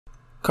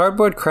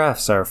Cardboard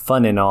crafts are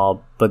fun and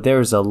all, but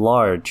there is a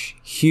large,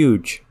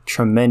 huge,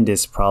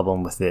 tremendous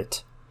problem with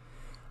it.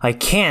 I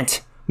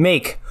can't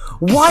make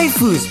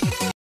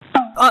waifus!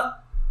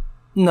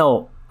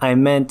 No, I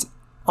meant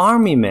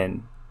army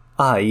men.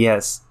 Ah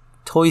yes,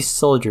 toy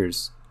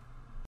soldiers.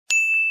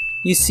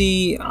 You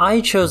see,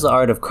 I chose the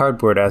art of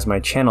cardboard as my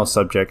channel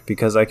subject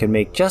because I could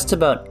make just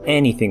about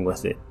anything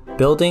with it.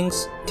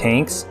 Buildings,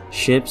 tanks,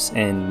 ships,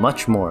 and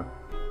much more.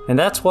 And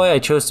that's why I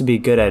chose to be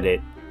good at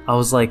it. I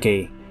was like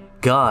a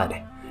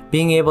god,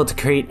 being able to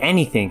create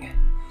anything.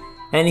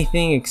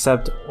 Anything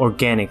except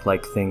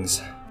organic-like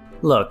things.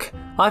 Look,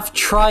 I've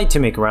tried to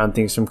make round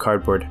things from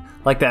cardboard,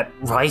 like that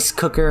rice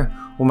cooker,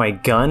 or my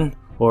gun,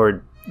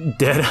 or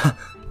dead.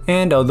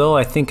 And although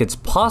I think it's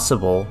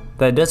possible,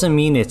 that doesn't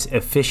mean it's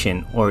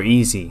efficient or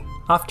easy.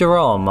 After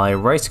all, my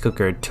rice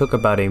cooker took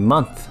about a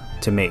month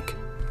to make.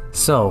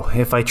 So,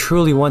 if I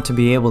truly want to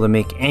be able to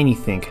make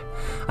anything,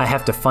 I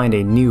have to find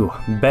a new,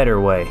 better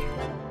way.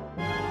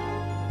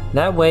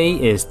 That way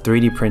is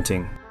 3D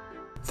printing.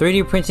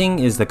 3D printing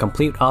is the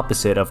complete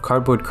opposite of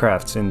cardboard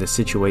crafts in this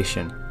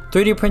situation.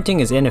 3D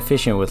printing is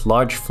inefficient with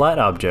large flat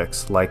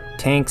objects like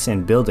tanks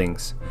and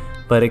buildings,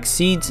 but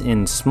exceeds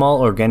in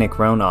small organic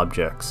round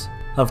objects.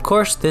 Of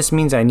course, this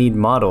means I need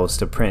models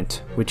to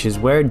print, which is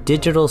where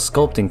digital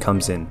sculpting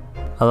comes in,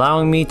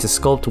 allowing me to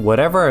sculpt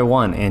whatever I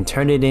want and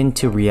turn it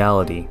into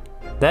reality.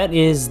 That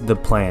is the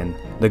plan,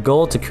 the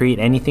goal to create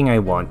anything I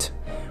want,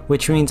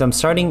 which means I'm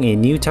starting a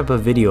new type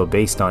of video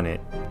based on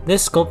it.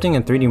 This sculpting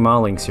and 3D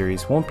modeling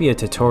series won't be a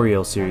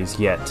tutorial series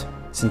yet,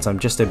 since I'm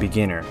just a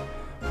beginner,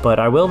 but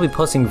I will be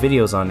posting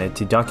videos on it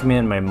to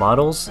document my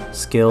models,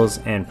 skills,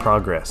 and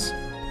progress.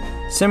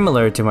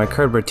 Similar to my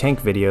cardboard tank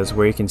videos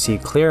where you can see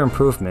clear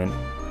improvement,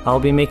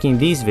 I'll be making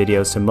these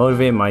videos to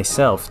motivate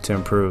myself to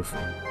improve.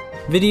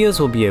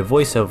 Videos will be a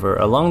voiceover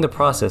along the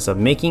process of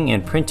making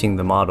and printing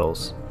the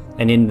models,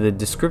 and in the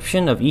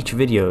description of each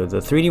video the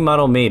 3D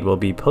model made will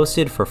be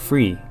posted for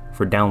free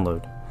for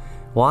download.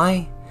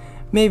 Why?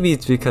 Maybe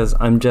it's because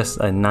I'm just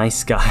a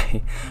nice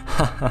guy.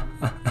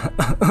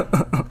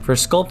 For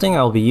sculpting,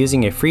 I'll be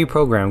using a free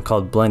program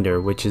called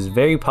Blender, which is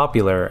very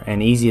popular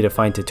and easy to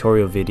find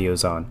tutorial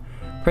videos on.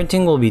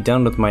 Printing will be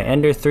done with my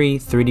Ender 3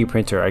 3D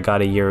printer I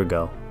got a year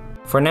ago.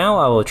 For now,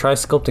 I will try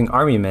sculpting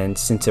army men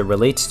since it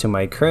relates to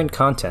my current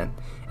content,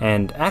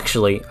 and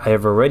actually, I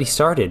have already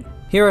started.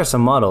 Here are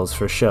some models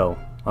for show.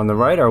 On the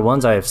right are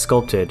ones I have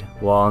sculpted,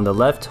 while on the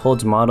left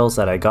holds models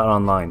that I got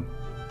online.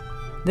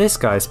 This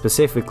guy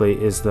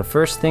specifically is the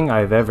first thing I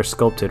have ever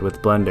sculpted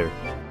with Blender.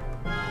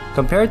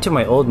 Compared to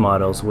my old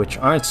models which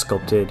aren't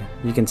sculpted,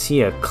 you can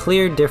see a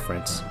clear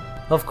difference.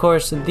 Of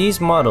course,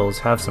 these models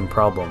have some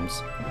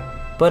problems.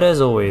 But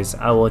as always,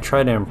 I will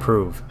try to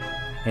improve,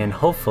 and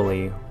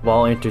hopefully,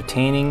 while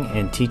entertaining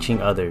and teaching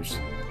others.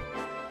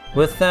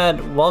 With that,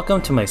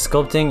 welcome to my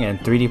sculpting and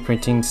 3D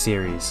printing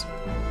series.